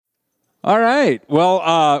All right.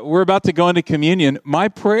 Well, we're about to go into communion. My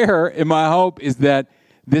prayer and my hope is that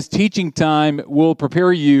this teaching time will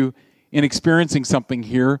prepare you in experiencing something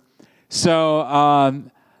here. So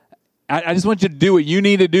I just want you to do what you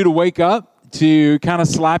need to do to wake up, to kind of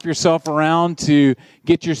slap yourself around, to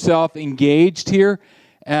get yourself engaged here.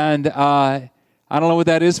 And I don't know what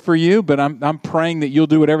that is for you, but I'm praying that you'll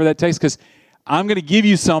do whatever that takes, because I'm going to give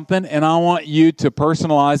you something, and I want you to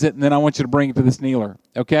personalize it, and then I want you to bring it to this kneeler,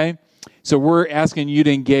 okay? So we're asking you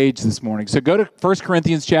to engage this morning. So go to 1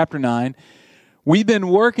 Corinthians chapter 9. We've been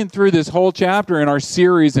working through this whole chapter in our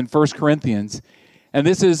series in 1 Corinthians, and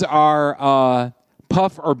this is our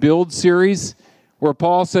Puff or Build series, where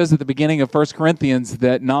Paul says at the beginning of 1 Corinthians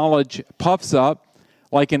that knowledge puffs up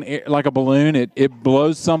like a balloon. It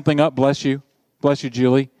blows something up. Bless you. Bless you,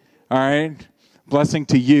 Julie. All right? Blessing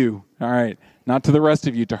to you. All right. Not to the rest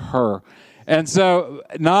of you, to her. And so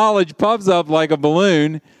knowledge puffs up like a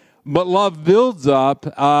balloon, but love builds up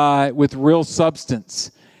with real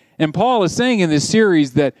substance. And Paul is saying in this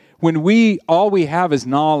series that when all we have is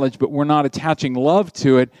knowledge, but we're not attaching love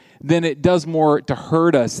to it, then it does more to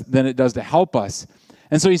hurt us than it does to help us.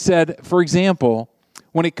 And so he said, for example,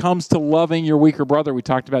 when it comes to loving your weaker brother, we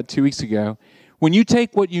talked about 2 weeks ago, when you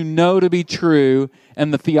take what you know to be true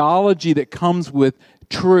and the theology that comes with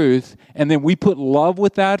truth, and then we put love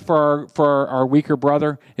with that for our weaker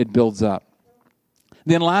brother, it builds up.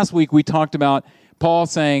 Then last week we talked about Paul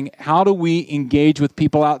saying, how do we engage with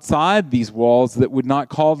people outside these walls that would not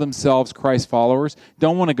call themselves Christ followers,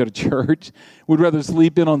 don't want to go to church, would rather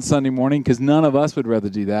sleep in on Sunday morning, because none of us would rather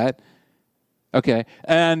do that. Okay,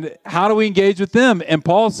 and how do we engage with them? And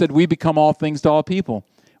Paul said, we become all things to all people.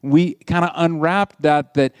 We kind of unwrapped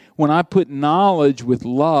that when I put knowledge with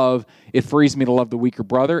love, it frees me to love the weaker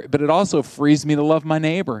brother, but it also frees me to love my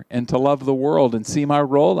neighbor and to love the world and see my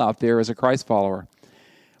role out there as a Christ follower.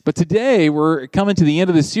 But today, we're coming to the end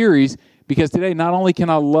of the series, because today not only can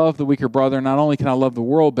I love the weaker brother, not only can I love the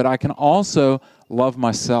world, but I can also love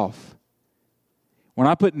myself. When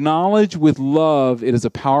I put knowledge with love, it is a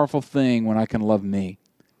powerful thing when I can love me.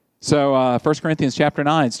 So 1 Corinthians chapter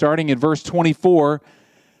 9, starting in verse 24,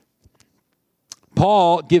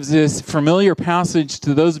 Paul gives this familiar passage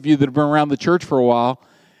to those of you that have been around the church for a while.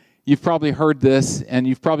 You've probably heard this, and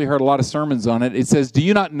you've probably heard a lot of sermons on it. It says, do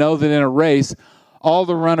you not know that in a race, all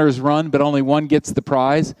the runners run, but only one gets the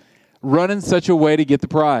prize? Run in such a way to get the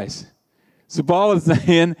prize. So Paul is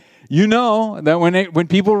saying, you know that when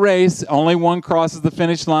people race, only one crosses the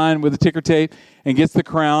finish line with a ticker tape and gets the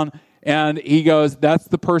crown. And he goes, that's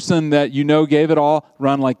the person that you know gave it all.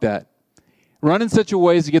 Run like that. Run in such a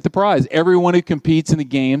way as to get the prize. Everyone who competes in the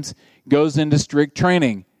games goes into strict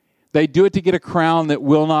training. They do it to get a crown that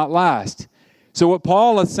will not last. So what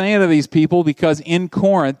Paul is saying to these people, because in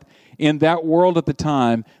Corinth, in that world at the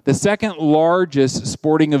time, the second largest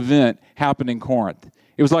sporting event happened in Corinth.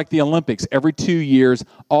 It was like the Olympics. Every 2 years,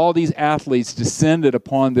 all these athletes descended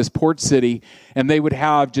upon this port city, and they would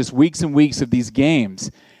have just weeks and weeks of these games.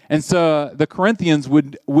 And so the Corinthians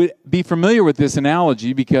would be familiar with this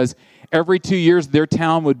analogy, because every 2 years, their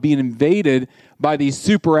town would be invaded by these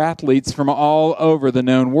super athletes from all over the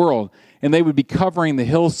known world. And they would be covering the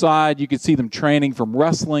hillside. You could see them training from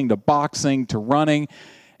wrestling to boxing to running.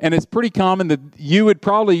 And it's pretty common that you would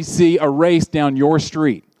probably see a race down your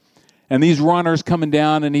street. And these runners coming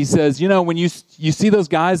down, and he says, you know, when you see those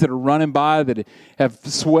guys that are running by that have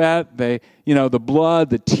sweat, the blood,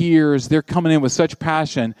 the tears, they're coming in with such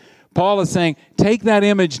passion. Paul is saying, take that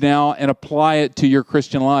image now and apply it to your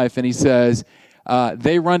Christian life. And he says,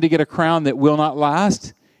 they run to get a crown that will not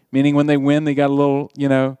last, meaning when they win, they got a little,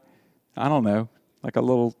 like a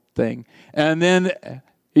little thing. And then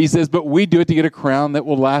he says, but we do it to get a crown that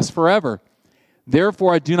will last forever.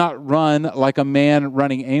 Therefore, I do not run like a man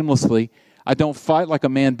running aimlessly. I don't fight like a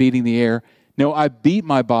man beating the air. No, I beat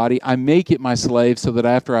my body. I make it my slave, so that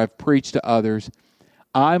after I've preached to others,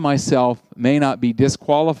 I myself may not be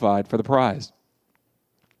disqualified for the prize.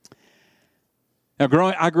 Now,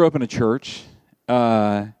 I grew up in a church.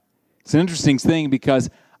 It's an interesting thing, because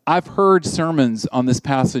I've heard sermons on this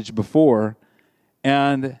passage before,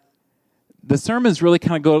 and the sermons really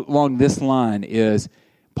kind of go along this line is,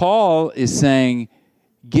 Paul is saying,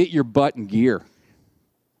 get your butt in gear.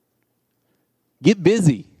 Get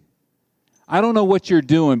busy. I don't know what you're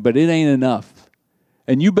doing, but it ain't enough.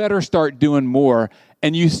 And you better start doing more.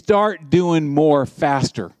 And you start doing more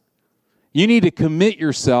faster. You need to commit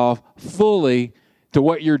yourself fully to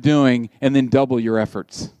what you're doing and then double your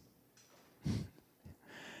efforts.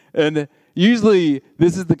 And usually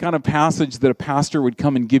this is the kind of passage that a pastor would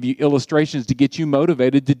come and give you illustrations to get you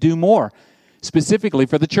motivated to do more, specifically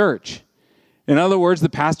for the church. In other words, the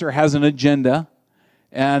pastor has an agenda,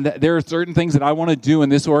 and there are certain things that I want to do in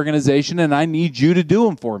this organization, and I need you to do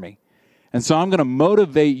them for me. And so I'm going to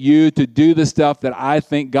motivate you to do the stuff that I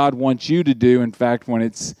think God wants you to do. In fact,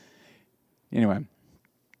 anyway.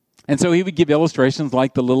 And so he would give illustrations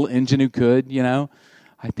like the little engine who could,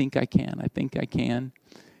 I think I can.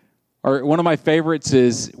 Or one of my favorites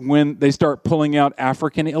is when they start pulling out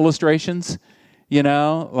African illustrations,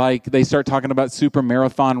 like they start talking about super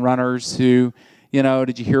marathon runners who,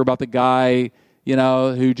 did you hear about the guy,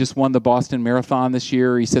 who just won the Boston Marathon this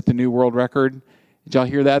year? He set the new world record. Did y'all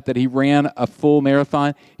hear that he ran a full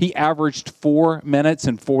marathon? He averaged 4 minutes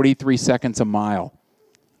and 43 seconds a mile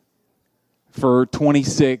for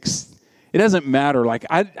 26. It doesn't matter. Like,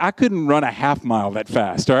 I couldn't run a half mile that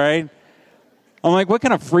fast, all right? I'm like, what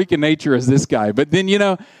kind of freak of nature is this guy? But then,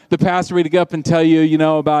 the pastor would get up and tell you,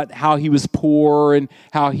 about how he was poor and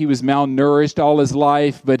how he was malnourished all his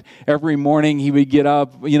life. But every morning he would get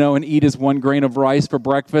up, and eat his 1 grain of rice for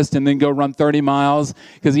breakfast and then go run 30 miles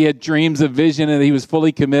because he had dreams of vision and he was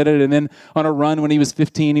fully committed. And then on a run when he was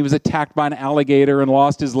 15, he was attacked by an alligator and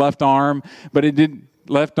lost his left arm, and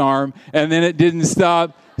then it didn't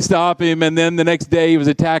stop him. And then the next day he was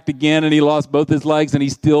attacked again and he lost both his legs and he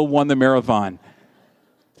still won the marathon.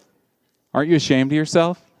 Aren't you ashamed of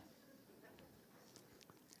yourself?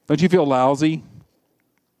 Don't you feel lousy?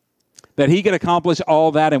 That he could accomplish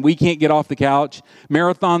all that and we can't get off the couch?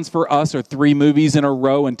 Marathons for us are 3 movies in a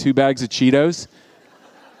row and 2 bags of Cheetos.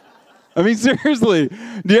 I mean, seriously,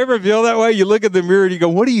 do you ever feel that way? You look at the mirror and you go,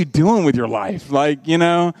 what are you doing with your life? Like,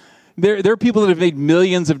 there are people that have made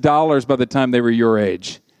millions of dollars by the time they were your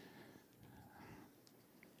age.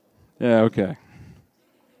 Yeah, okay.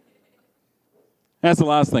 That's the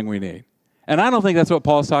last thing we need. And I don't think that's what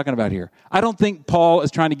Paul's talking about here. I don't think Paul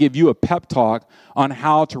is trying to give you a pep talk on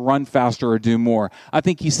how to run faster or do more. I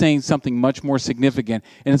think he's saying something much more significant,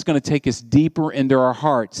 and it's going to take us deeper into our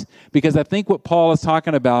hearts. Because I think what Paul is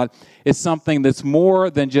talking about is something that's more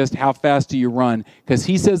than just how fast do you run. Because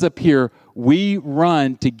he says up here, we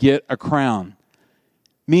run to get a crown.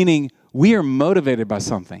 Meaning, we are motivated by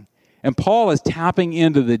something. And Paul is tapping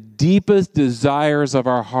into the deepest desires of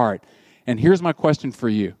our heart. And here's my question for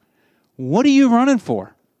you. What are you running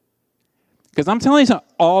for? Because I'm telling you something,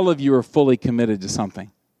 all of you are fully committed to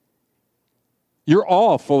something. You're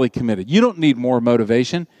all fully committed. You don't need more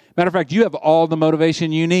motivation. Matter of fact, you have all the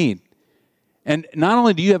motivation you need. And not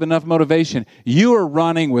only do you have enough motivation, you are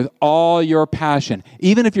running with all your passion.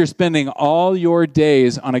 Even if you're spending all your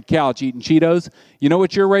days on a couch eating Cheetos, you know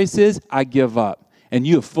what your race is? I give up. And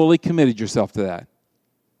you have fully committed yourself to that.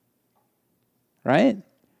 Right?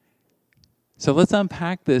 So let's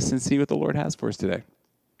unpack this and see what the Lord has for us today.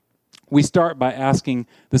 We start by asking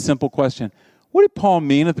the simple question, what did Paul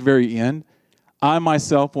mean at the very end? I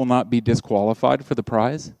myself will not be disqualified for the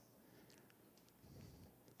prize.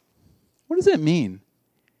 What does that mean?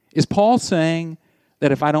 Is Paul saying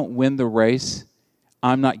that if I don't win the race,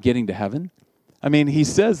 I'm not getting to heaven? I mean, he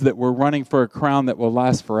says that we're running for a crown that will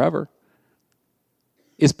last forever.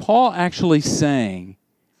 Is Paul actually saying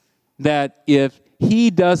that if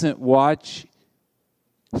he doesn't watch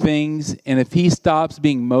things and if he stops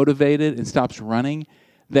being motivated and stops running,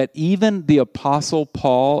 that even the Apostle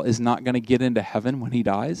Paul is not going to get into heaven when he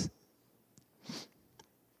dies?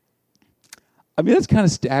 I mean, that's kind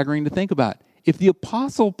of staggering to think about. If the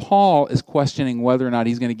Apostle Paul is questioning whether or not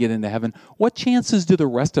he's going to get into heaven, what chances do the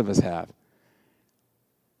rest of us have?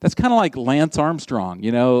 That's kind of like Lance Armstrong,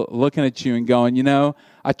 looking at you and going,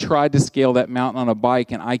 I tried to scale that mountain on a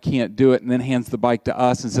bike and I can't do it, and then hands the bike to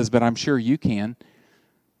us and says, but I'm sure you can.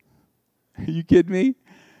 Are you kidding me?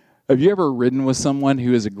 Have you ever ridden with someone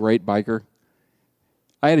who is a great biker?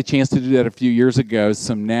 I had a chance to do that a few years ago.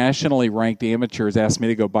 Some nationally ranked amateurs asked me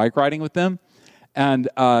to go bike riding with them. And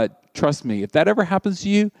trust me, if that ever happens to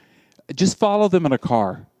you, just follow them in a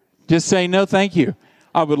car. Just say, no, thank you.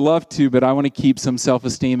 I would love to, but I want to keep some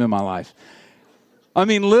self-esteem in my life. I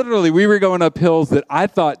mean, literally, we were going up hills that I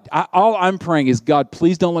thought, all I'm praying is, God,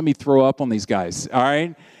 please don't let me throw up on these guys, all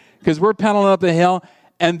right? Because we're pedaling up the hill,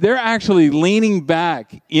 and they're actually leaning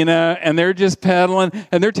back, and they're just pedaling,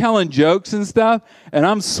 and they're telling jokes and stuff, and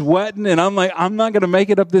I'm sweating, and I'm like, I'm not going to make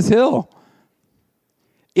it up this hill.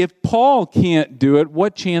 If Paul can't do it,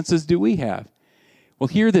 what chances do we have? Well,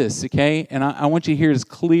 hear this, okay? And I want you to hear this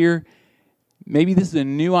clear. Maybe this is a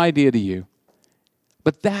new idea to you.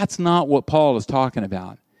 But that's not what Paul is talking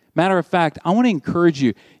about. Matter of fact, I want to encourage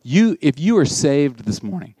you, if you are saved this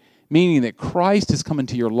morning, meaning that Christ has come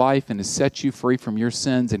into your life and has set you free from your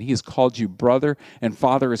sins, and he has called you brother, and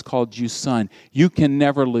Father has called you son, you can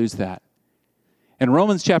never lose that. In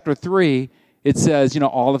Romans chapter 3, it says,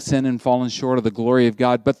 all have sinned and fallen short of the glory of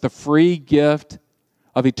God, but the free gift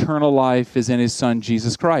of eternal life is in his Son,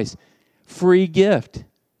 Jesus Christ. Free gift.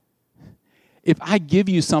 If I give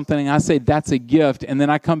you something and I say that's a gift, and then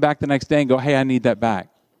I come back the next day and go, hey, I need that back.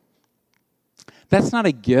 That's not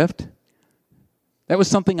a gift. That was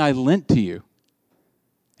something I lent to you.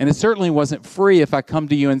 And it certainly wasn't free if I come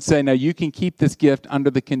to you and say, now you can keep this gift under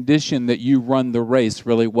the condition that you run the race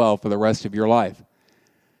really well for the rest of your life.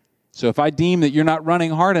 So if I deem that you're not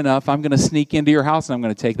running hard enough, I'm going to sneak into your house and I'm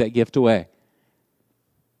going to take that gift away.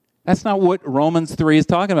 That's not what Romans 3 is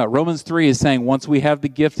talking about. Romans 3 is saying once we have the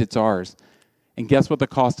gift, it's ours. And guess what the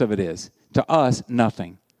cost of it is? To us,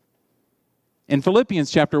 nothing. In Philippians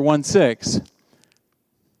chapter 1:6,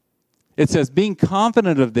 it says, being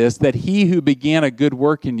confident of this, that he who began a good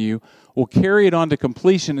work in you will carry it on to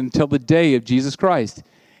completion until the day of Jesus Christ.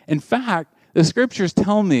 In fact, the scriptures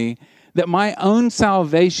tell me that my own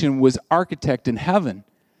salvation was architected in heaven.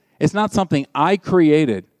 It's not something I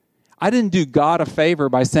created. I didn't do God a favor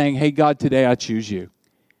by saying, hey, God, today I choose you.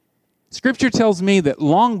 Scripture tells me that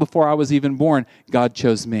long before I was even born, God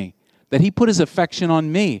chose me, that he put his affection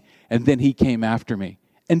on me, and then he came after me.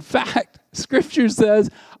 In fact, Scripture says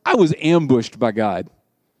I was ambushed by God.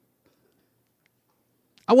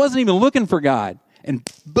 I wasn't even looking for God, and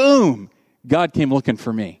boom, God came looking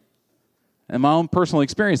for me. And my own personal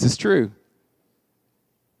experience is true.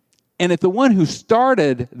 And if the one who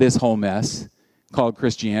started this whole mess called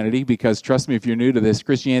Christianity, because trust me, if you're new to this,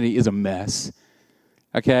 Christianity is a mess,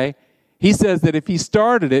 okay? He says that if he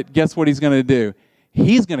started it, guess what he's going to do?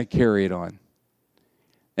 He's going to carry it on.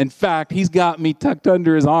 In fact, he's got me tucked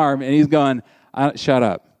under his arm, and he's going, shut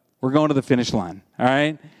up. We're going to the finish line, all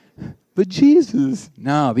right? But Jesus,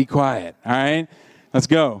 no, be quiet, all right? Let's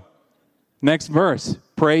go. Next verse.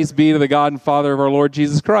 Praise be to the God and Father of our Lord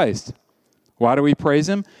Jesus Christ. Why do we praise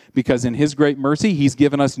him? Because in his great mercy, he's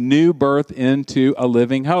given us new birth into a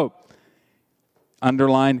living hope.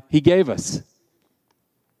 Underline, he gave us.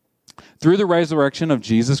 Through the resurrection of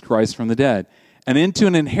Jesus Christ from the dead, and into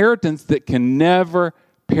an inheritance that can never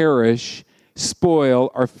perish,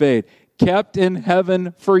 spoil, or fade, kept in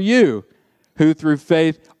heaven for you, who through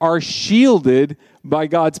faith are shielded by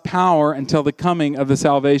God's power until the coming of the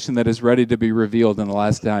salvation that is ready to be revealed in the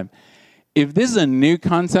last time. If this is a new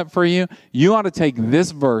concept for you, you ought to take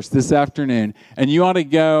this verse this afternoon and you ought to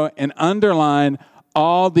go and underline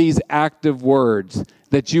all these active words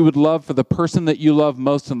that you would love for the person that you love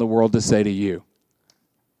most in the world to say to you.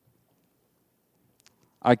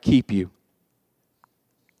 I keep you.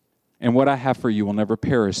 And what I have for you will never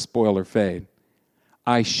perish, spoil, or fade.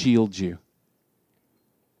 I shield you.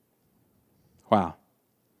 Wow.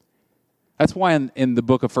 That's why in the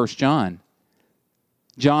book of 1 John,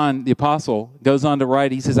 John, the apostle, goes on to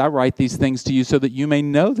write, he says, I write these things to you so that you may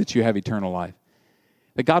know that you have eternal life.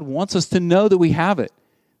 That God wants us to know that we have it,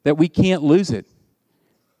 that we can't lose it.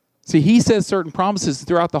 See, he says certain promises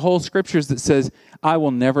throughout the whole scriptures that says, I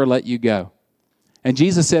will never let you go. And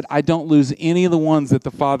Jesus said, I don't lose any of the ones that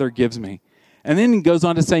the Father gives me. And then he goes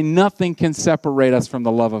on to say, nothing can separate us from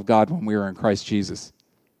the love of God when we are in Christ Jesus.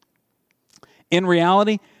 In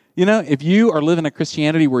reality, if you are living a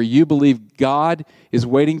Christianity where you believe God is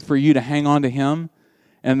waiting for you to hang on to him,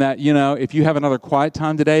 and that, if you have another quiet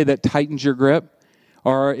time today, that tightens your grip,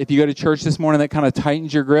 or if you go to church this morning, that kind of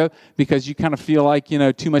tightens your grip because you kind of feel like,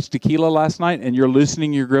 too much tequila last night and you're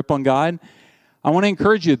loosening your grip on God, I want to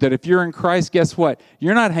encourage you that if you're in Christ, guess what?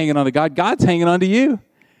 You're not hanging on to God. God's hanging on to you.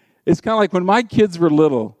 It's kind of like when my kids were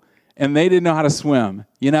little and they didn't know how to swim,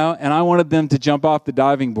 and I wanted them to jump off the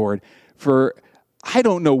diving board for I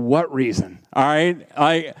don't know what reason, all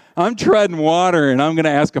right? I'm treading water, and I'm going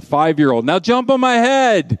to ask a 5-year-old, now jump on my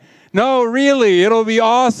head. No, really, it'll be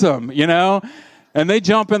awesome, And they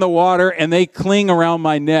jump in the water, and they cling around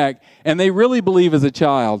my neck, and they really believe as a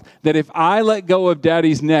child that if I let go of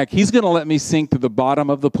Daddy's neck, he's going to let me sink to the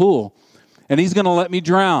bottom of the pool, and he's going to let me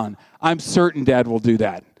drown. I'm certain Dad will do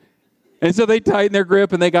that. And so they tighten their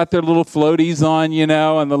grip, and they got their little floaties on,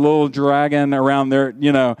 and the little dragon around their,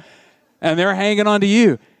 and they're hanging on to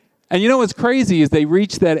you. And what's crazy is they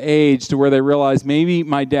reach that age to where they realize maybe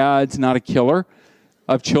my dad's not a killer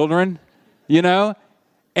of children, and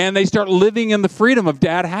they start living in the freedom of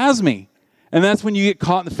Dad has me. And that's when you get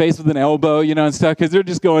caught in the face with an elbow, and stuff, because they're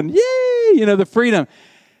just going, yay, the freedom.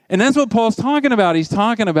 And that's what Paul's talking about. He's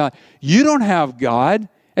talking about you don't have God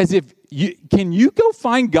as if can you go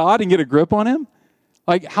find God and get a grip on him?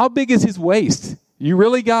 Like, how big is his waist? You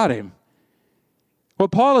really got him.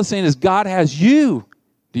 What Paul is saying is God has you.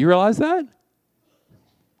 Do you realize that?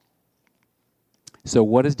 So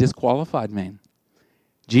what does disqualified mean?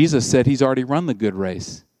 Jesus said he's already run the good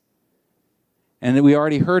race. And we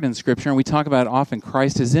already heard in Scripture, and we talk about it often,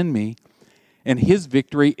 Christ is in me, and his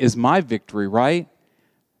victory is my victory, right?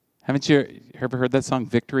 Haven't you ever heard that song,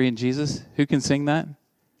 Victory in Jesus? Who can sing that?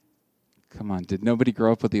 Come on, did nobody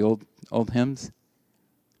grow up with the old hymns?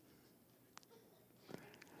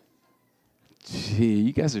 Gee,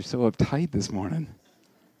 you guys are so uptight this morning.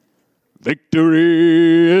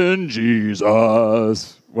 Victory in Jesus.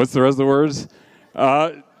 What's the rest of the words?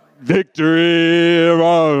 Victory.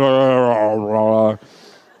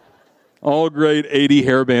 All great 80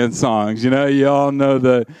 hairband songs. You all know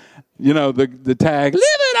the tag, live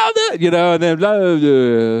it on the, and then blah,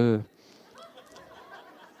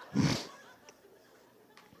 blah.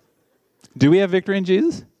 Do we have victory in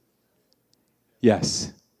Jesus?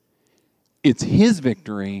 Yes. It's his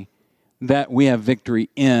victory that we have victory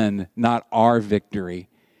in, not our victory.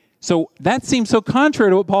 So that seems so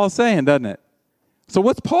contrary to what Paul's saying, doesn't it? So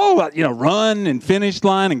what's Paul about? Run and finish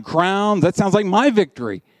line and crowns. That sounds like my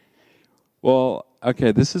victory. Well,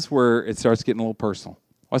 okay, this is where it starts getting a little personal.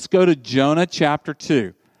 Let's go to Jonah chapter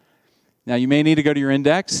 2. Now, you may need to go to your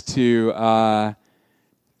index to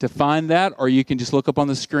find that, or you can just look up on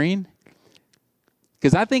the screen.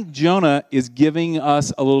 Because I think Jonah is giving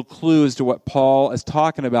us a little clue as to what Paul is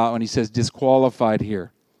talking about when he says disqualified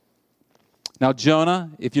here. Now, Jonah,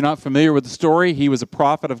 if you're not familiar with the story, he was a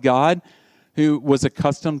prophet of God who was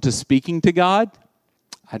accustomed to speaking to God.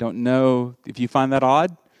 I don't know if you find that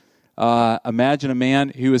odd. Imagine a man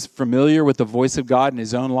who is familiar with the voice of God in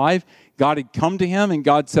his own life. God had come to him and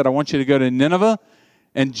God said, I want you to go to Nineveh.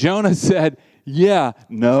 And Jonah said, yeah,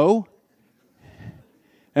 no.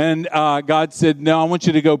 And God said, no, I want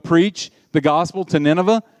you to go preach the gospel to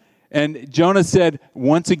Nineveh. And Jonah said,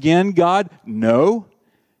 once again, God, no.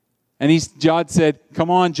 And God said, come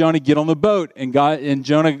on, Jonah, get on the boat. And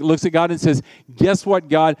Jonah looks at God and says, guess what,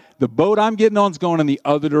 God? The boat I'm getting on is going in the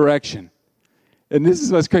other direction. And this is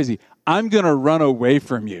what's crazy. I'm going to run away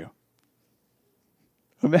from you.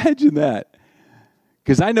 Imagine that.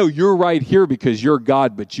 Because I know you're right here because you're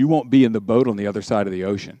God, but you won't be in the boat on the other side of the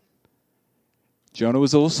ocean. Jonah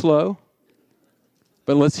was a little slow,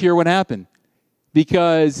 but let's hear what happened.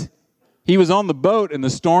 Because he was on the boat and the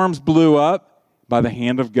storms blew up by the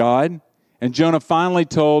hand of God. And Jonah finally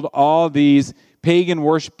told all these pagan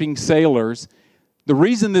worshiping sailors, the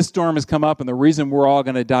reason this storm has come up and the reason we're all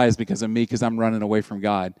going to die is because of me, because I'm running away from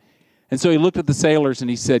God. And so he looked at the sailors and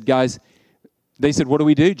he said, guys, they said, what do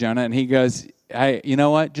we do, Jonah? And he goes, hey, you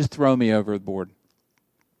know what? Just throw me overboard.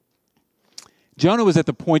 Jonah was at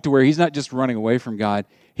the point to where he's not just running away from God.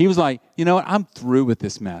 He was like, you know what? I'm through with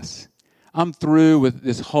this mess. I'm through with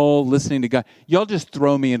this whole listening to God. Y'all just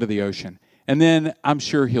throw me into the ocean. And then I'm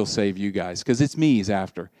sure he'll save you guys because it's me he's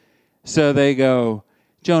after. So they go,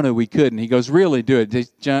 Jonah, we couldn't. He goes, really, do it.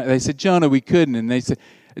 They said, Jonah, we couldn't. And they said,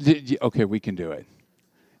 okay, we can do it.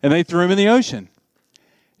 And they threw him in the ocean.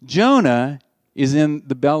 Jonah is in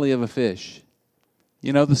the belly of a fish.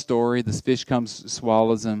 You know the story. This fish comes,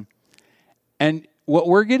 swallows him. And what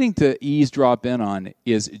we're getting to eavesdrop in on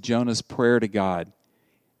is Jonah's prayer to God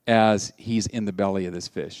as he's in the belly of this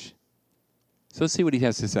fish. So let's see what he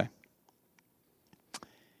has to say.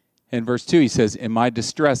 In verse 2, he says, in my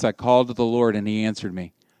distress I called to the Lord, and he answered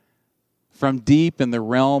me. From deep in the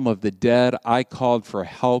realm of the dead I called for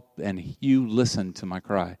help, and you listened to my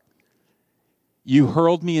cry. You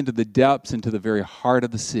hurled me into the depths, into the very heart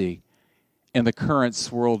of the sea, and the currents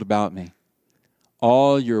swirled about me.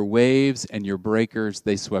 All your waves and your breakers,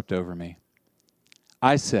 they swept over me.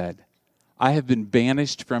 I said, I have been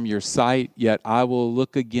banished from your sight, yet I will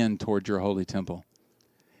look again toward your holy temple.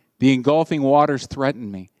 The engulfing waters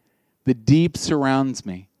threaten me. The deep surrounds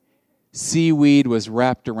me. Seaweed was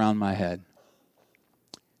wrapped around my head.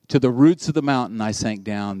 To the roots of the mountain I sank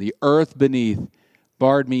down. The earth beneath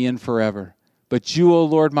barred me in forever. But you, O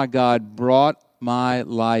Lord my God, brought my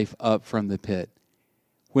life up from the pit.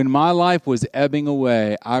 When my life was ebbing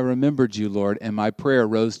away, I remembered you, Lord, and my prayer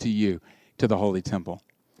rose to you, to the holy temple.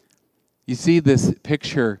 You see this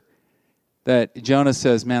picture that Jonah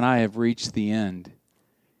says, man, I have reached the end.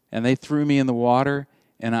 And they threw me in the water,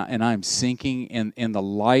 and I'm sinking, and the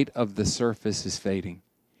light of the surface is fading.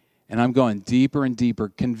 And I'm going deeper and deeper,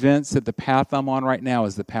 convinced that the path I'm on right now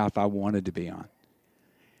is the path I wanted to be on.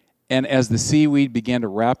 And as the seaweed began to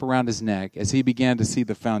wrap around his neck, as he began to see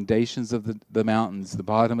the foundations of the mountains, the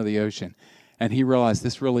bottom of the ocean, and he realized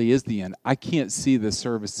this really is the end. I can't see this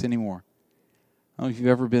service anymore. I don't know if you've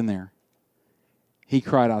ever been there. He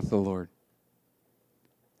cried out to the Lord.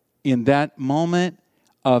 In that moment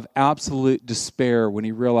of absolute despair, when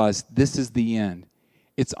he realized this is the end,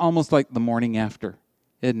 it's almost like the morning after,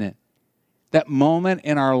 isn't it? That moment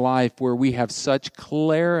in our life where we have such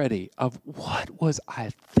clarity of what was I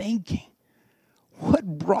thinking?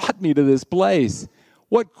 What brought me to this place?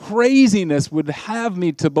 What craziness would have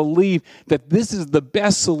me to believe that this is the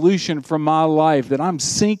best solution for my life, that I'm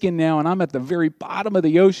sinking now and I'm at the very bottom of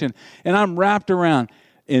the ocean and I'm wrapped around.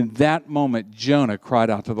 In that moment, Jonah cried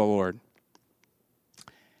out to the Lord.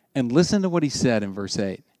 And listen to what he said in verse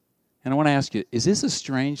 8. And I want to ask you, is this a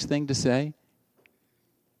strange thing to say?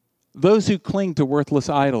 Those who cling to worthless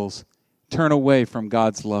idols turn away from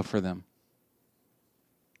God's love for them.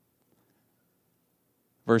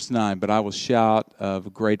 Verse 9, but I will shout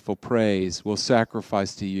of grateful praise, will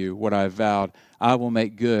sacrifice to you what I have vowed. I will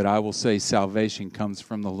make good. I will say salvation comes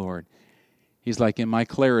from the Lord. He's like, in my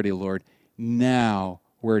clarity, Lord, now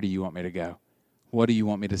where do you want me to go? What do you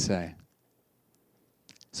want me to say?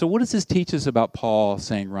 So what does this teach us about Paul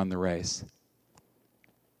saying run the race?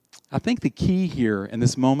 I think the key here in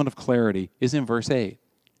this moment of clarity is in verse 8.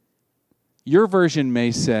 Your version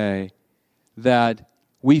may say that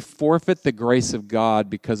we forfeit the grace of God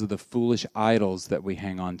because of the foolish idols that we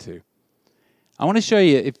hang on to. I want to show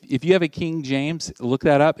you, if you have a King James, look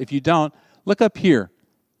that up. If you don't, look up here.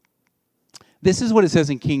 This is what it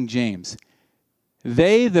says in King James.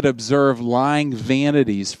 They that observe lying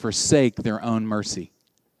vanities forsake their own mercy.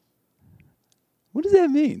 What does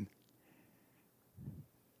that mean?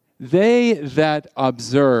 They that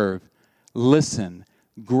observe, listen,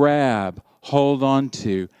 grab, hold on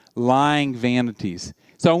to, lying vanities.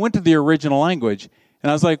 So I went to the original language,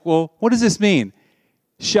 and I was like, well, what does this mean?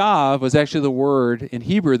 Shav was actually the word in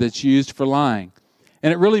Hebrew that's used for lying.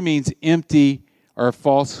 And it really means empty or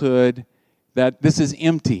falsehood, that this is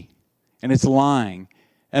empty, and it's lying.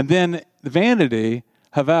 And then the vanity,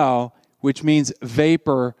 havel, which means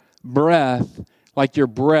vapor, breath, like your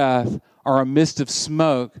breath, or a mist of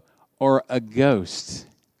smoke, or a ghost.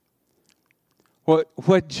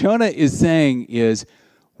 What Jonah is saying is,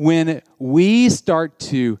 when we start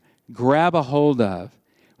to grab a hold of,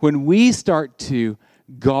 when we start to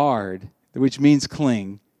guard, which means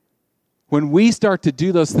cling, when we start to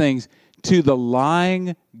do those things to the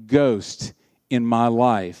lying ghost in my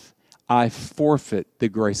life, I forfeit the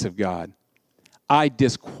grace of God. I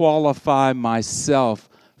disqualify myself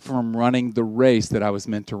from running the race that I was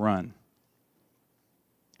meant to run.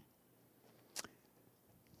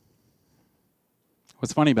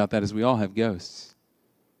 What's funny about that is we all have ghosts.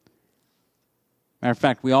 Matter of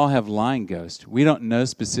fact, we all have lying ghosts. We don't know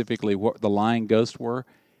specifically what the lying ghosts were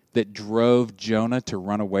that drove Jonah to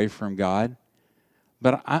run away from God.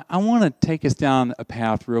 But I want to take us down a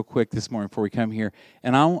path real quick this morning before we come here.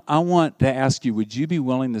 And I want to ask you, would you be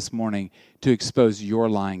willing this morning to expose your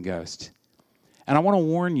lying ghost? And I want to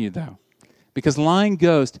warn you, though, because lying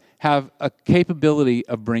ghosts have a capability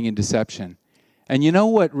of bringing deception. And you know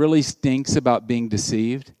what really stinks about being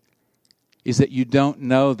deceived? Is that you don't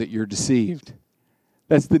know that you're deceived.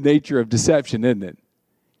 That's the nature of deception, isn't it?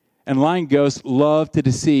 And lying ghosts love to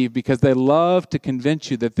deceive because they love to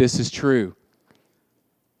convince you that this is true.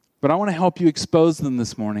 But I want to help you expose them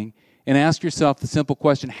this morning and ask yourself the simple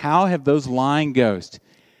question, how have those lying ghosts,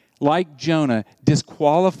 like Jonah,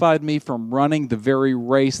 disqualified me from running the very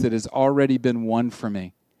race that has already been won for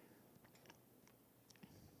me?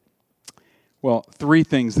 Well, 3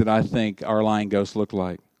 things that I think our lying ghosts look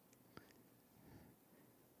like.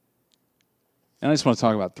 And I just want to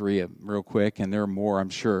talk about 3 of them real quick, and there are more, I'm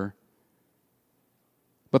sure.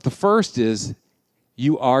 But the first is,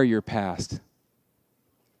 you are your past.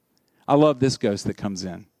 I love this ghost that comes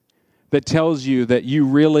in, that tells you that you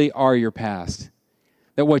really are your past.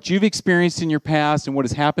 That what you've experienced in your past and what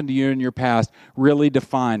has happened to you in your past really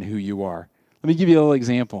define who you are. Let me give you a little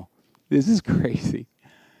example. This is crazy.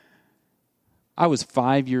 I was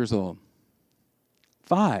 5 years old.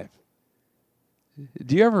 5.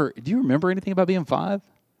 Do you remember anything about being 5?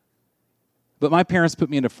 But my parents put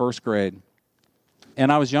me into first grade.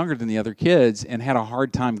 And I was younger than the other kids and had a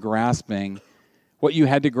hard time grasping what you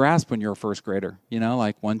had to grasp when you're a first grader. You know,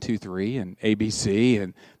 like 1, 2, 3 and ABC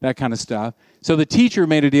and that kind of stuff. So the teacher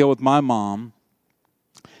made a deal with my mom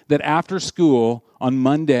that after school on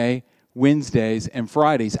Monday, Wednesdays, and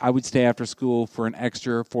Fridays, I would stay after school for an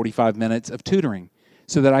extra 45 minutes of tutoring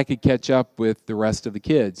so that I could catch up with the rest of the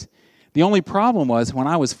kids. The only problem was when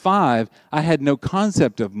I was 5, I had no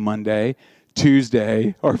concept of Monday,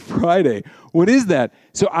 Tuesday, or Friday. What is that?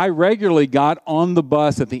 So I regularly got on the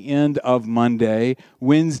bus at the end of Monday,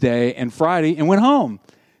 Wednesday, and Friday and went home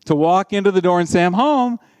to walk into the door and say, I'm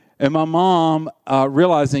home. And my mom,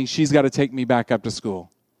 realizing she's got to take me back up to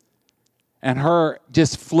school. And her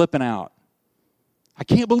just flipping out. I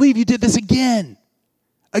can't believe you did this again.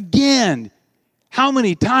 Again. How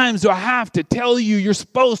many times do I have to tell you you're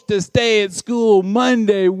supposed to stay at school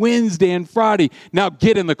Monday, Wednesday, and Friday? Now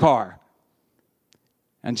get in the car.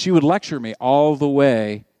 And she would lecture me all the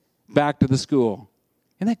way back to the school.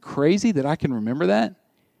 Isn't that crazy that I can remember that?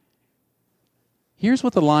 Here's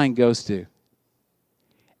what the lying goes to.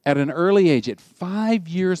 At an early age, at 5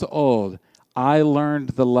 years old, I learned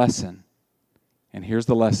the lesson. And here's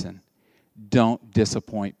the lesson. Don't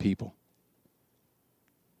disappoint people.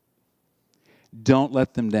 Don't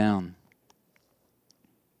let them down.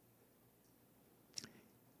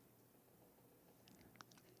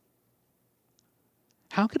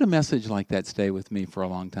 How could a message like that stay with me for a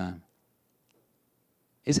long time?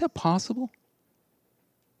 Is that possible?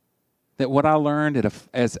 That what I learned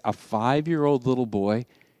as a 5-year-old little boy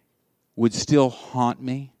would still haunt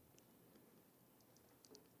me?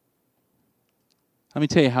 Let me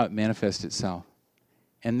tell you how it manifests itself.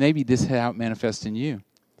 And maybe this is how it manifests in you.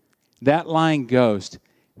 That lying ghost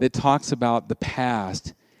that talks about the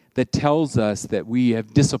past, that tells us that we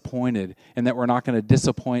have disappointed and that we're not going to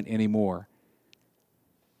disappoint anymore,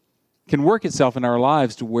 can work itself in our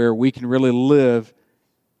lives to where we can really live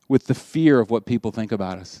with the fear of what people think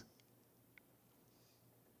about us.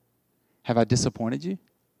 Have I disappointed you?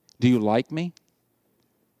 Do you like me?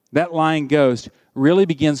 That lying ghost really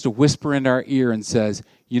begins to whisper into our ear and says,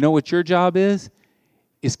 you know what your job is?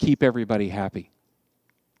 Is keep everybody happy.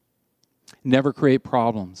 Never create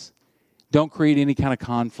problems. Don't create any kind of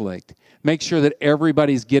conflict. Make sure that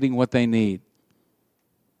everybody's getting what they need.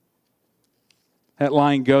 That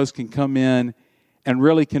lying ghost can come in and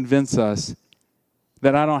really convince us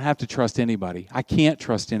that I don't have to trust anybody. I can't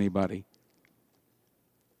trust anybody.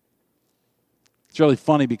 It's really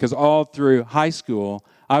funny because all through high school,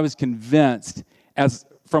 I was convinced, as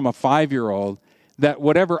from a 5-year-old, that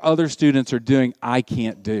whatever other students are doing, I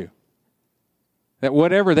can't do. That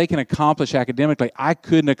whatever they can accomplish academically, I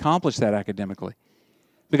couldn't accomplish that academically.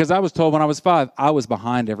 Because I was told when I was 5, I was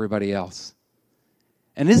behind everybody else.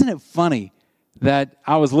 And isn't it funny that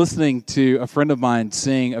I was listening to a friend of mine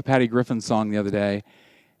sing a Patty Griffin song the other day,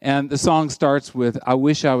 and the song starts with, I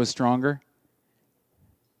wish I was stronger.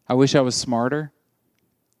 I wish I was smarter.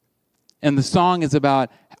 And the song is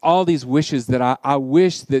about all these wishes that I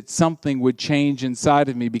wish that something would change inside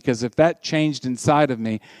of me, because if that changed inside of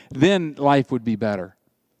me, then life would be better.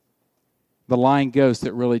 The lying ghosts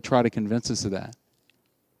that really try to convince us of that.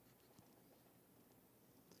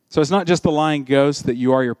 So it's not just the lying ghost that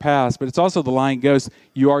you are your past, but it's also the lying ghost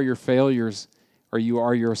you are your failures or you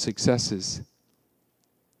are your successes.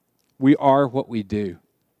 We are what we do.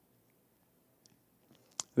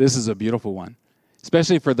 This is a beautiful one,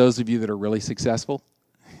 especially for those of you that are really successful.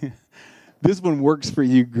 This one works for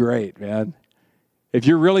you great, man. If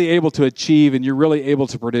you're really able to achieve and you're really able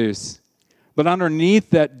to produce. But underneath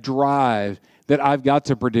that drive that I've got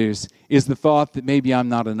to produce is the thought that maybe I'm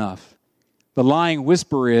not enough. The lying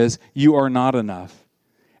whisper is, you are not enough.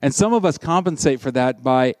 And some of us compensate for that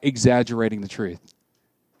by exaggerating the truth.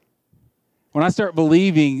 When I start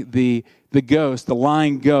believing the ghost, the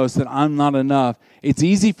lying ghost, that I'm not enough, it's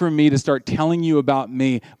easy for me to start telling you about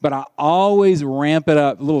me, but I always ramp it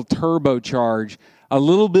up, a little turbocharge, a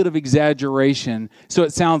little bit of exaggeration, so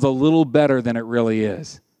it sounds a little better than it really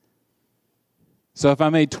is. So if I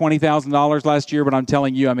made $20,000 last year, but I'm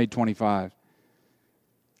telling you I made $25,000.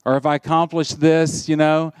 Or if I accomplish this, then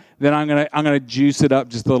I'm gonna juice it up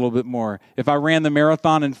just a little bit more. If I ran the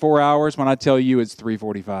marathon in 4 hours, when I tell you it's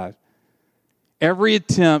 3:45. Every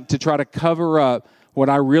attempt to try to cover up what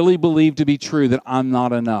I really believe to be true, that I'm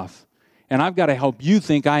not enough. And I've got to help you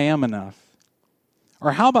think I am enough.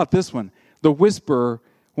 Or how about this one? The whisper,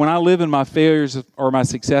 when I live in my failures or my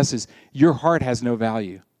successes, your heart has no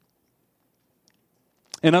value.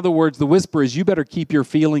 In other words, the whisper is, you better keep your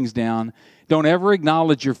feelings down. Don't ever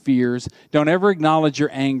acknowledge your fears. Don't ever acknowledge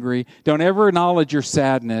you're angry. Don't ever acknowledge your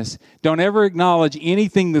sadness. Don't ever acknowledge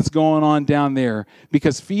anything that's going on down there,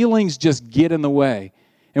 because feelings just get in the way.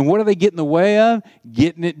 And what do they get in the way of?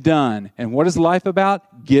 Getting it done. And what is life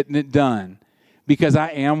about? Getting it done. Because I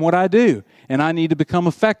am what I do, and I need to become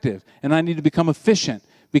effective, and I need to become efficient,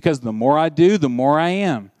 because the more I do, the more I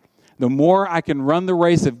am. The more I can run the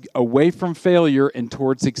race away from failure and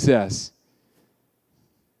toward success.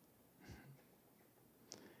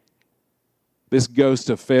 This ghost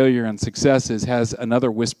of failure and successes has another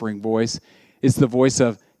whispering voice. It's the voice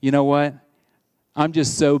of, you know what? I'm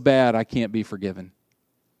just so bad I can't be forgiven.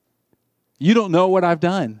 You don't know what I've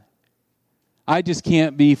done. I just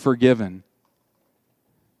can't be forgiven.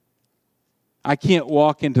 I can't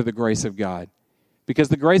walk into the grace of God, because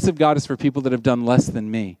the grace of God is for people that have done less than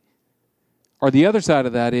me. Or the other side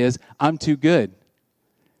of that is, I'm too good.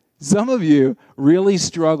 Some of you really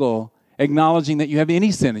struggle acknowledging that you have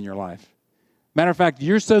any sin in your life. Matter of fact,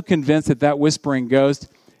 you're so convinced that that whispering ghost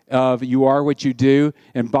of you are what you do,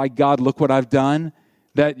 and by God, look what I've done,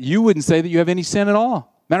 that you wouldn't say that you have any sin at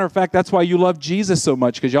all. Matter of fact, that's why you love Jesus so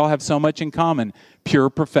much, because y'all have so much in common.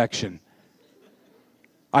 Pure perfection.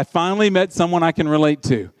 I finally met someone I can relate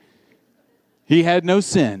to. He had no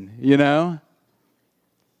sin, you know?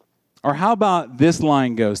 Or how about this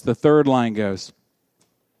lying ghost, the third lying ghost?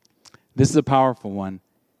 This is a powerful one.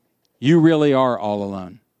 You really are all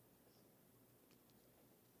alone.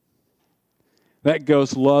 That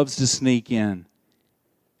ghost loves to sneak in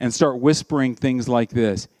and start whispering things like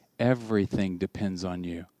this. Everything depends on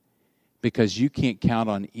you because you can't count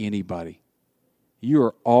on anybody. You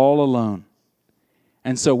are all alone.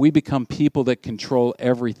 And so we become people that control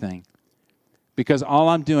everything because all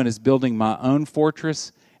I'm doing is building my own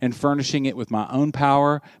fortress and furnishing it with my own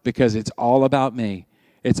power because it's all about me.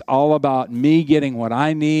 It's all about me getting what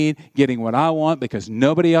I need, getting what I want, because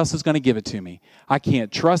nobody else is going to give it to me. I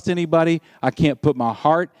can't trust anybody. I can't put my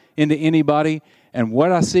heart into anybody. And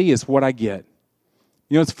what I see is what I get.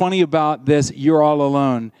 You know what's funny about this, you're all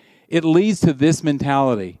alone? It leads to this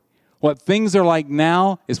mentality. What things are like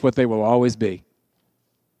now is what they will always be.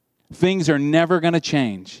 Things are never going to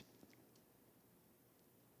change.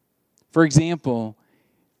 For example,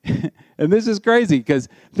 and this is crazy because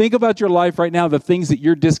think about your life right now, the things that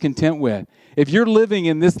you're discontent with. If you're living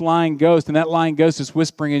in this lying ghost and that lying ghost is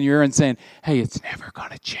whispering in your ear and saying, hey, it's never going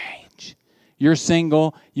to change. You're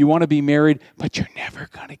single, you want to be married, but you're never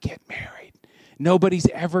going to get married. Nobody's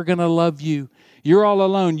ever going to love you. You're all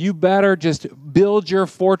alone. You better just build your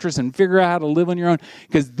fortress and figure out how to live on your own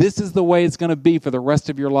because this is the way it's going to be for the rest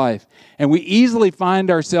of your life. And we easily find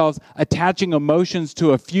ourselves attaching emotions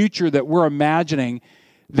to a future that we're imagining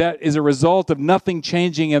that is a result of nothing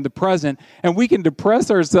changing in the present. And we can depress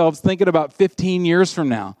ourselves thinking about 15 years from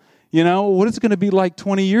now. You know, what is it going to be like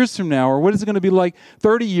 20 years from now? Or what is it going to be like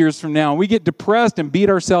 30 years from now? And we get depressed and beat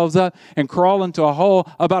ourselves up and crawl into a hole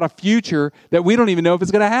about a future that we don't even know if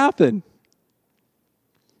it's going to happen.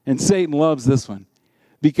 And Satan loves this one.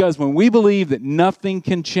 Because when we believe that nothing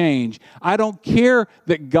can change, I don't care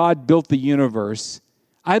that God built the universe.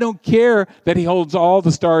 I don't care that he holds all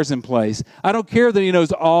the stars in place. I don't care that he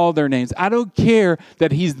knows all their names. I don't care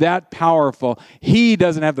that he's that powerful. He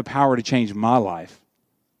doesn't have the power to change my life.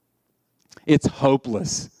 It's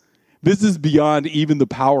hopeless. This is beyond even the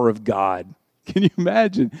power of God. Can you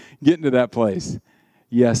imagine getting to that place?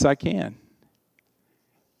 Yes, I can.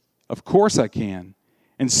 Of course I can.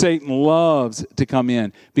 And Satan loves to come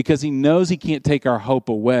in because he knows he can't take our hope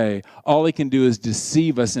away. All he can do is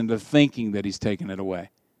deceive us into thinking that he's taken it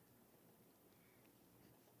away.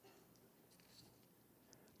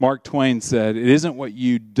 Mark Twain said, it isn't what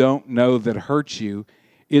you don't know that hurts you,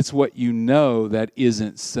 it's what you know that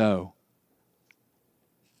isn't so.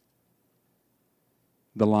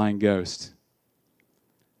 The lying ghost.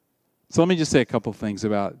 So let me just say a couple things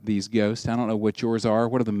about these ghosts. I don't know what yours are.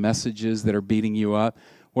 What are the messages that are beating you up?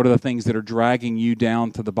 What are the things that are dragging you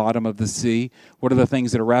down to the bottom of the sea? What are the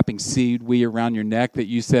things that are wrapping seaweed around your neck that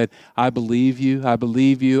you said, I believe you, I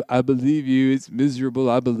believe you, I believe you, it's miserable,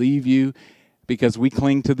 I believe you. Because we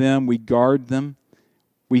cling to them, we guard them,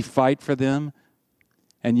 we fight for them.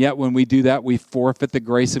 And yet when we do that, we forfeit the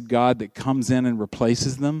grace of God that comes in and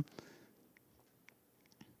replaces them.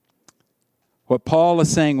 What Paul is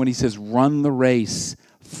saying when he says, run the race,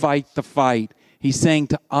 fight the fight, he's saying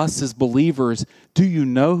to us as believers, do you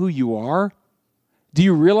know who you are? Do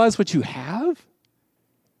you realize what you have?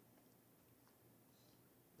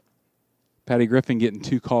 Patty Griffin getting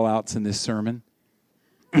 2 call-outs in this sermon.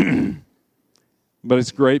 But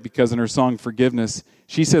it's great because in her song, Forgiveness,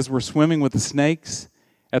 she says we're swimming with the snakes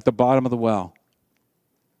at the bottom of the well.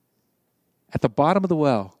 At the bottom of the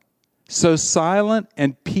well. So silent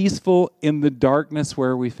and peaceful in the darkness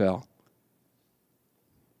where we fell.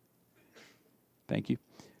 Thank you.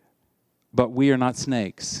 But we are not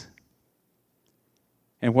snakes.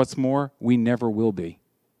 And what's more, we never will be.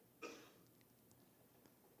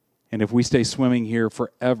 And if we stay swimming here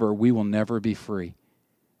forever, we will never be free.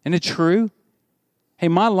 Isn't it true? Hey,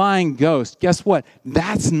 my lying ghost, guess what?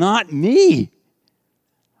 That's not me.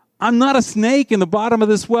 I'm not a snake in the bottom of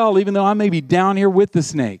this well, even though I may be down here with the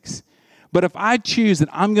snakes. But if I choose that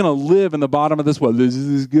I'm going to live in the bottom of this well, this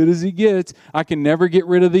is as good as it gets. I can never get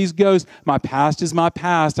rid of these ghosts. My past is my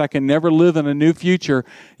past. I can never live in a new future.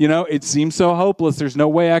 You know, it seems so hopeless. There's no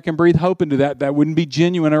way I can breathe hope into that. That wouldn't be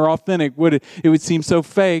genuine or authentic, would it? It would seem so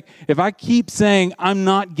fake. If I keep saying I'm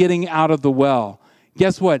not getting out of the well,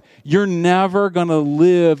 guess what? You're never going to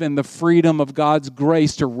live in the freedom of God's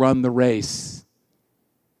grace to run the race.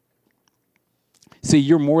 See,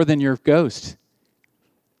 you're more than your ghost.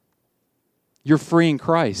 You're free in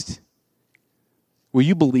Christ. Will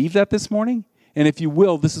you believe that this morning? And if you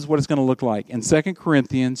will, this is what it's going to look like. In 2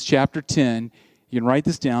 Corinthians chapter 10, you can write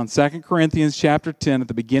this down. 2 Corinthians chapter 10, at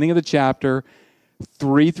the beginning of the chapter,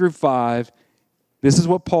 3 through 5, this is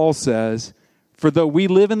what Paul says. For though we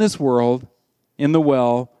live in this world, in the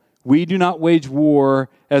well, we do not wage war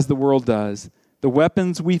as the world does. The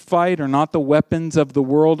weapons we fight are not the weapons of the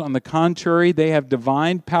world. On the contrary, they have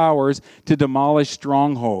divine powers to demolish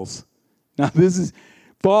strongholds. Now, this is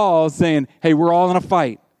Paul saying, hey, we're all in a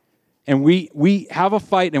fight. And we have a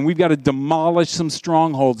fight, and we've got to demolish some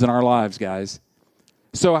strongholds in our lives, guys.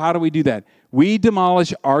 So how do we do that? We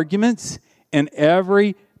demolish arguments and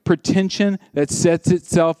every pretension that sets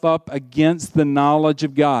itself up against the knowledge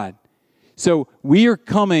of God. So we are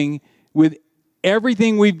coming with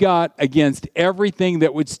everything we've got against everything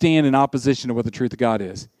that would stand in opposition to what the truth of God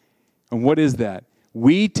is. And what is that?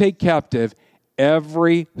 We take captive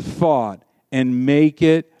every thought and make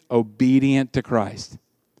it obedient to Christ.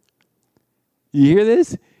 You hear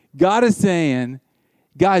this? God is saying,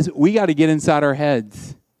 guys, we got to get inside our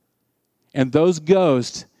heads. And those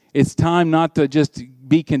ghosts, it's time not to just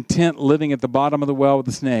be content living at the bottom of the well with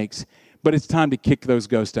the snakes, but it's time to kick those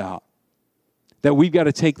ghosts out. That we've got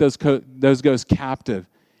to take those ghosts captive,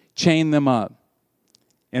 chain them up,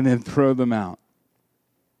 and then throw them out.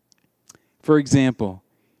 For example,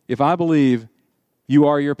 if I believe you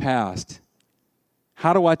are your past,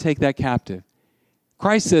 how do I take that captive?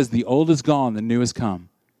 Christ says the old is gone, the new has come.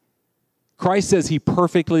 Christ says he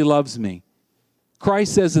perfectly loves me.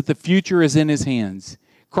 Christ says that the future is in his hands.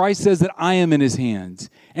 Christ says that I am in his hands.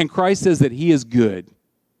 And Christ says that he is good.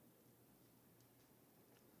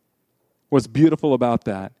 What's beautiful about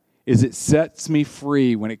that is it sets me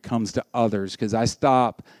free when it comes to others, because I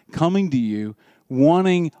stop coming to you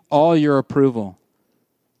wanting all your approval.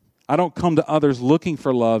 I don't come to others looking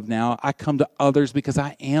for love now. I come to others because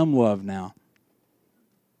I am loved now.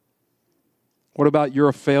 What about you're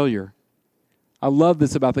a failure? I love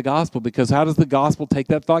this about the gospel, because how does the gospel take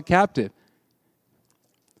that thought captive?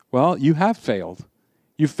 Well, you have failed.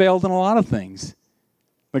 You failed in a lot of things.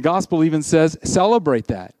 The gospel even says celebrate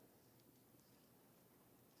that.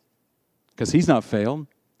 Because he's not failed.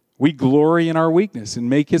 We glory in our weakness and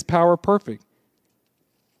make his power perfect.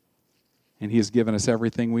 And he has given us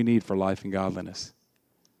everything we need for life and godliness.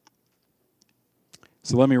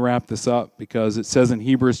 So let me wrap this up, because it says in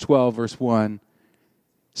Hebrews 12, verse 1,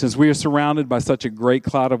 since we are surrounded by such a great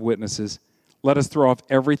cloud of witnesses, let us throw off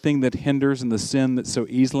everything that hinders and the sin that so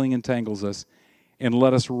easily entangles us, and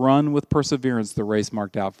let us run with perseverance the race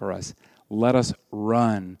marked out for us. Let us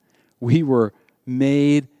run. We were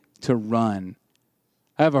made to run.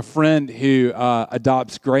 I have a friend who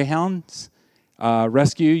adopts greyhounds,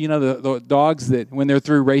 rescue, the dogs that when they're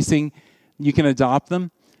through racing, you can adopt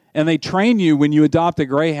them. And they train you when you adopt a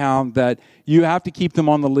greyhound that you have to keep them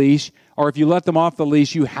on the leash, or if you let them off the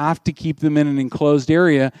leash, you have to keep them in an enclosed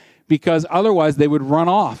area, because otherwise they would run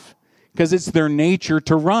off, because it's their nature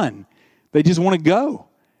to run. They just want to go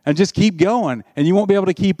and just keep going, and you won't be able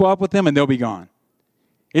to keep up with them, and they'll be gone.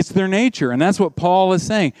 It's their nature, and that's what Paul is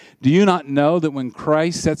saying. Do you not know that when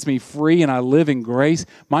Christ sets me free and I live in grace,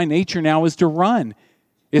 my nature now is to run,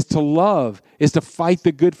 is to love, is to fight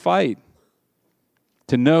the good fight,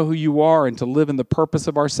 to know who you are and to live in the purpose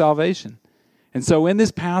of our salvation. And so in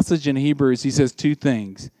this passage in Hebrews, he says two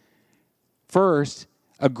things. First,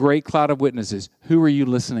 a great cloud of witnesses. Who are you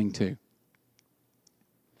listening to?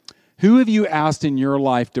 Who have you asked in your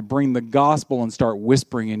life to bring the gospel and start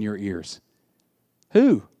whispering in your ears?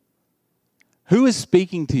 Who? Who is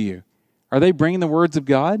speaking to you? Are they bringing the words of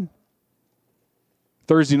God?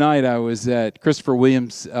 Thursday night, I was at Christopher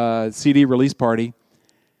Williams' CD release party,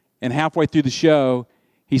 and halfway through the show,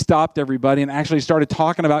 he stopped everybody and actually started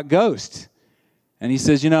talking about ghosts. And he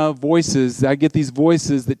says, voices, I get these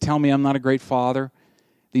voices that tell me I'm not a great father,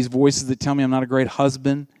 these voices that tell me I'm not a great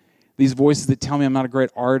husband, these voices that tell me I'm not a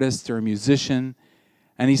great artist or a musician.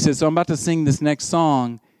 And he says, so I'm about to sing this next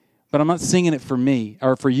song, but I'm not singing it for me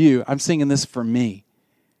or for you. I'm singing this for me.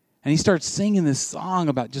 And he starts singing this song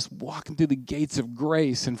about just walking through the gates of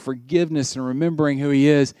grace and forgiveness and remembering who he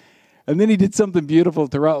is. And then he did something beautiful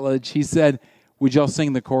to Rutledge. He said, would y'all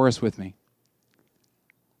sing the chorus with me?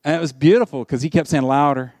 And it was beautiful because he kept saying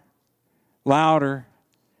louder, louder.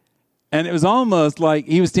 And it was almost like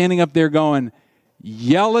he was standing up there going,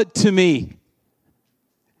 yell it to me.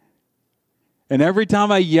 And every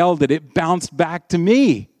time I yelled it, it bounced back to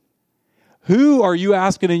me. Who are you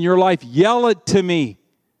asking in your life? Yell it to me.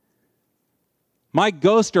 My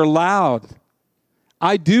ghosts are loud.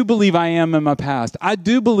 I do believe I am in my past. I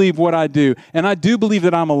do believe what I do. And I do believe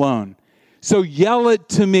that I'm alone. So yell it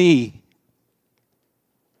to me.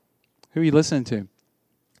 Who are you listening to?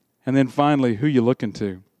 And then finally, who are you looking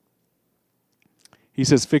to? He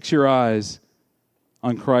says, fix your eyes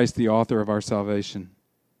on Christ, the author of our salvation.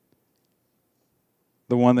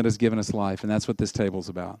 The one that has given us life. And that's what this table's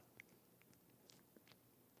about.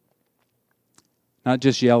 Not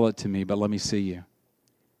just yell it to me, but let me see you.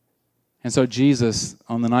 And so Jesus,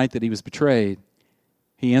 on the night that he was betrayed,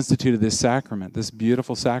 he instituted this sacrament, this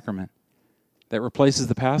beautiful sacrament that replaces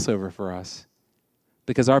the Passover for us.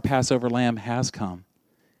 Because our Passover lamb has come.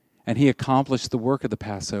 And he accomplished the work of the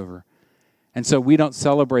Passover. And so we don't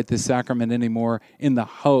celebrate this sacrament anymore in the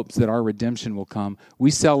hopes that our redemption will come.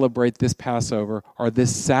 We celebrate this Passover or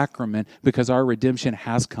this sacrament because our redemption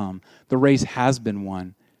has come. The race has been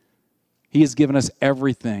won. He has given us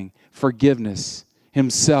everything, forgiveness,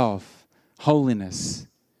 himself, holiness.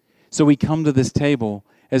 So we come to this table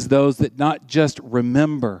as those that not just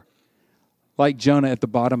remember, like Jonah at the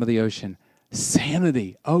bottom of the ocean,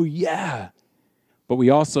 sanity, oh yeah. But we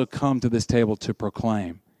also come to this table to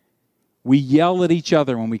proclaim. We yell at each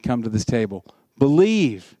other when we come to this table.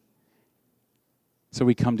 Believe. So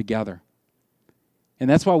we come together. And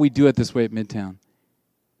that's why we do it this way at Midtown.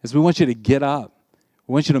 Is we want you to get up.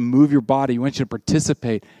 We want you to move your body. We want you to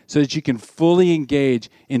participate so that you can fully engage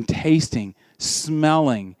in tasting,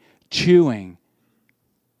 smelling, chewing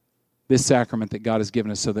this sacrament that God has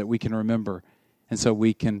given us so that we can remember and so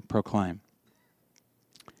we can proclaim.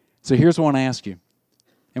 So here's what I want to ask you,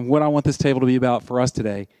 and what I want this table to be about for us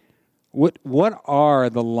today. What are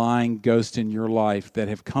the lying ghosts in your life that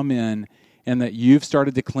have come in and that you've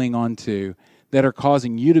started to cling on to that are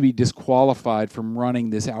causing you to be disqualified from running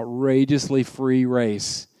this outrageously free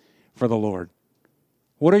race for the Lord?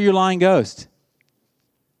 What are your lying ghosts?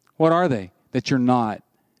 What are they that you're not,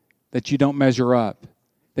 that you don't measure up,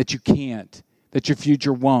 that you can't, that your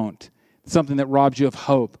future won't, something that robs you of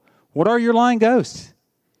hope? What are your lying ghosts?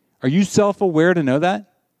 Are you self-aware to know that?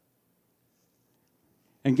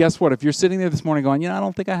 And guess what? If you're sitting there this morning going, I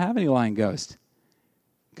don't think I have any lying ghosts.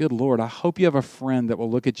 Good Lord, I hope you have a friend that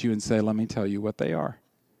will look at you and say, let me tell you what they are.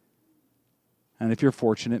 And if you're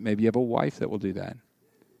fortunate, maybe you have a wife that will do that.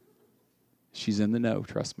 She's in the know,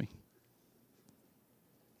 trust me.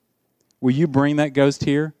 Will you bring that ghost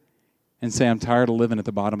here and say, I'm tired of living at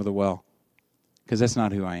the bottom of the well? Because that's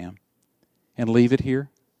not who I am. And leave it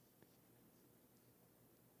here?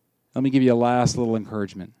 Let me give you a last little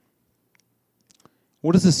encouragement.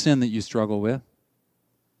 What is the sin that you struggle with?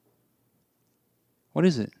 What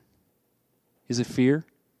is it? Is it fear?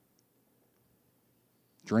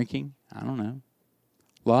 Drinking? I don't know.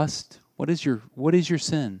 Lust? What is your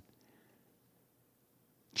sin?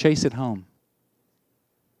 Chase it home.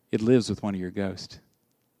 It lives with one of your ghosts.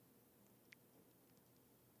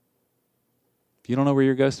 If you don't know where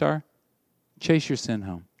your ghosts are, chase your sin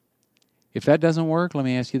home. If that doesn't work, let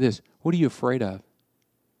me ask you this. What are you afraid of?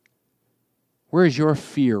 Where is your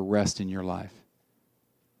fear rest in your life?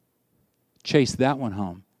 Chase that one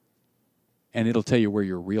home, and it'll tell you where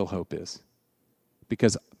your real hope is.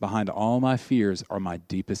 Because behind all my fears are my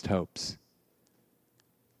deepest hopes.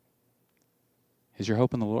 Is your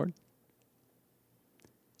hope in the Lord?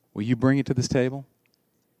 Will you bring it to this table?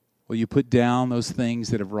 Will you put down those things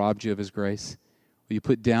that have robbed you of his grace? Will you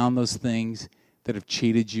put down those things that have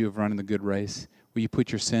cheated you of running the good race? Will you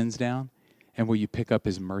put your sins down? And will you pick up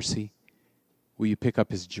his mercy? Will you pick up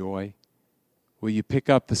his joy? Will you pick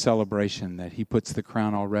up the celebration that he puts the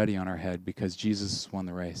crown already on our head because Jesus has won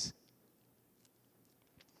the race?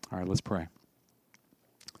 All right, let's pray.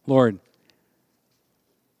 Lord,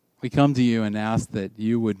 we come to you and ask that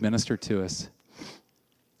you would minister to us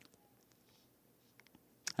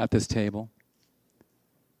at this table.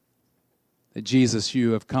 That Jesus,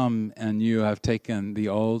 you have come and you have taken the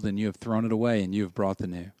old and you have thrown it away and you have brought the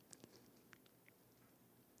new.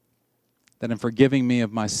 That in forgiving me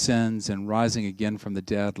of my sins and rising again from the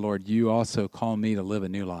dead, Lord, you also call me to live a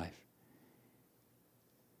new life.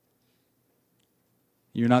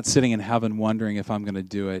 You're not sitting in heaven wondering if I'm going to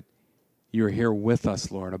do it. You're here with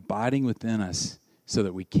us, Lord, abiding within us so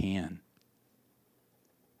that we can.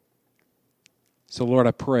 So, Lord,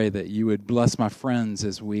 I pray that you would bless my friends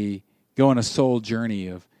as we go on a soul journey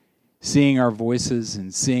of seeing our voices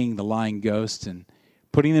and seeing the lying ghosts and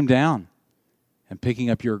putting them down and picking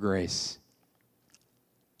up your grace.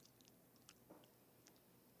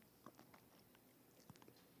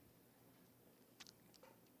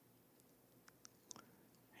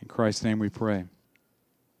 In Christ's name we pray.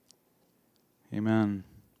 Amen.